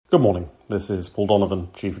Good morning. This is Paul Donovan,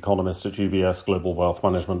 Chief Economist at UBS Global Wealth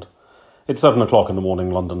Management. It's 7 o'clock in the morning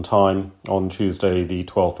London time on Tuesday the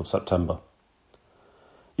 12th of September.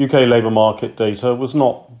 UK labour market data was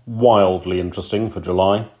not wildly interesting for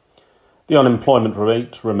July. The unemployment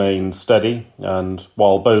rate remained steady, and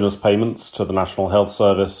while bonus payments to the National Health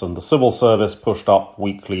Service and the Civil Service pushed up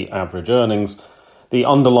weekly average earnings, the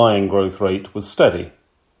underlying growth rate was steady.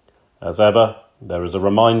 As ever, there is a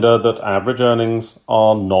reminder that average earnings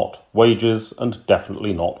are not wages and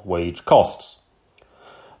definitely not wage costs.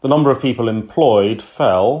 The number of people employed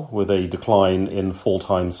fell with a decline in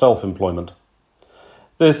full-time self-employment.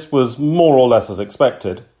 This was more or less as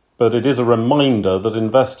expected, but it is a reminder that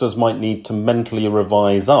investors might need to mentally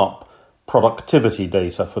revise up productivity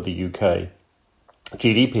data for the UK.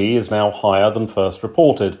 GDP is now higher than first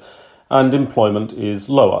reported, and employment is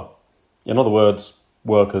lower. In other words,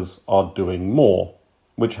 workers are doing more,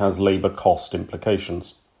 which has labour cost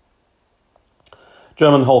implications.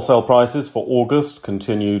 German wholesale prices for August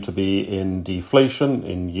continue to be in deflation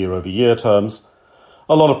in year-over-year terms.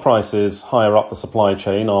 A lot of prices higher up the supply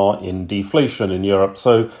chain are in deflation in Europe,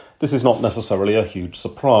 so this is not necessarily a huge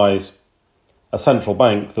surprise. A central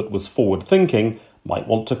bank that was forward-thinking might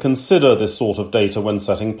want to consider this sort of data when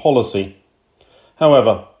setting policy.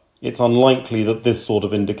 However, it's unlikely that this sort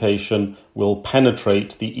of indication will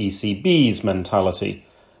penetrate the ECB's mentality,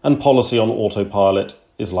 and policy on autopilot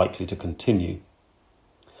is likely to continue.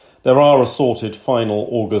 There are assorted final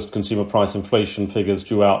August consumer price inflation figures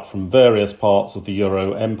due out from various parts of the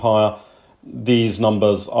euro empire. These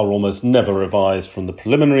numbers are almost never revised from the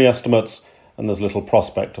preliminary estimates, and there's little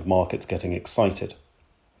prospect of markets getting excited.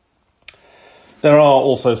 There are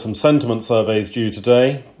also some sentiment surveys due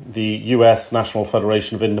today. The US National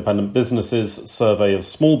Federation of Independent Businesses survey of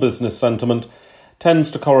small business sentiment tends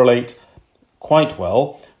to correlate quite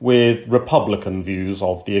well with Republican views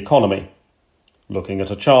of the economy. Looking at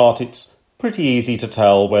a chart, it's pretty easy to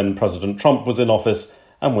tell when President Trump was in office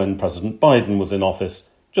and when President Biden was in office,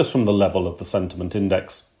 just from the level of the sentiment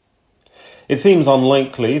index. It seems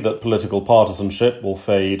unlikely that political partisanship will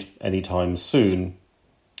fade anytime soon.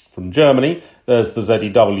 From Germany, there's the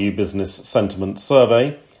ZEW Business Sentiment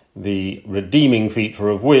Survey, the redeeming feature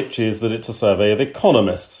of which is that it's a survey of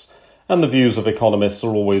economists, and the views of economists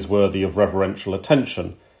are always worthy of reverential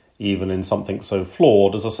attention, even in something so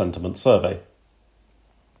flawed as a sentiment survey.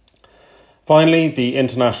 Finally, the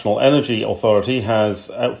International Energy Authority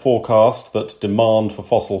has forecast that demand for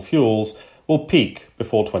fossil fuels will peak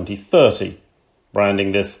before 2030,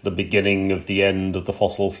 branding this the beginning of the end of the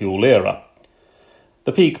fossil fuel era.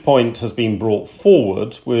 The peak point has been brought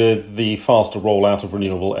forward with the faster rollout of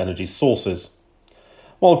renewable energy sources.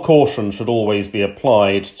 While caution should always be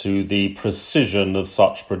applied to the precision of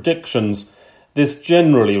such predictions, this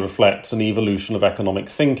generally reflects an evolution of economic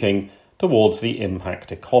thinking towards the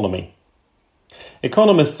impact economy.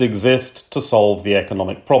 Economists exist to solve the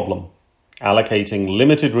economic problem, allocating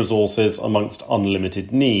limited resources amongst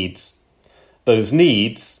unlimited needs. Those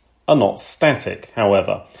needs are not static,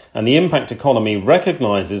 however, and the impact economy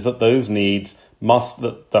recognises that those needs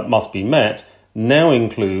that must be met now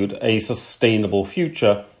include a sustainable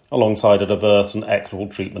future alongside a diverse and equitable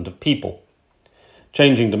treatment of people.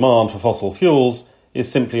 Changing demand for fossil fuels is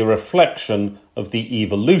simply a reflection of the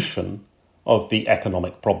evolution of the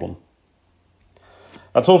economic problem.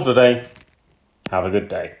 That's all for today. Have a good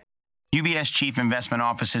day. UBS Chief Investment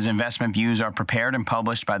Office's investment views are prepared and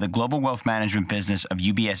published by the global wealth management business of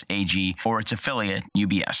UBS AG or its affiliate,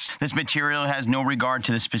 UBS. This material has no regard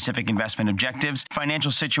to the specific investment objectives,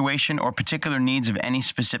 financial situation, or particular needs of any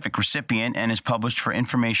specific recipient and is published for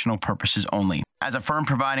informational purposes only. As a firm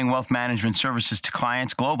providing wealth management services to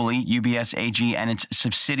clients globally, UBS AG and its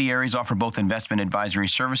subsidiaries offer both investment advisory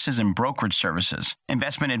services and brokerage services.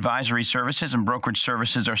 Investment advisory services and brokerage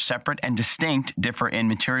services are separate and distinct, differ in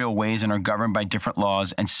material ways, and are governed by different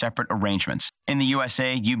laws and separate arrangements. In the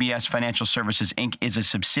USA, UBS Financial Services Inc. is a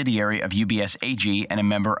subsidiary of UBS AG and a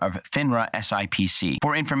member of FINRA SIPC.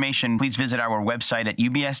 For information, please visit our website at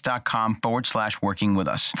ubs.com/working with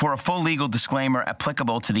us. For a full legal disclaimer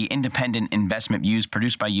applicable to the independent investment views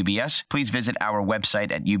produced by UBS, please visit our website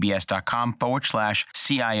at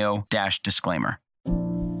ubs.com/CIO-disclaimer.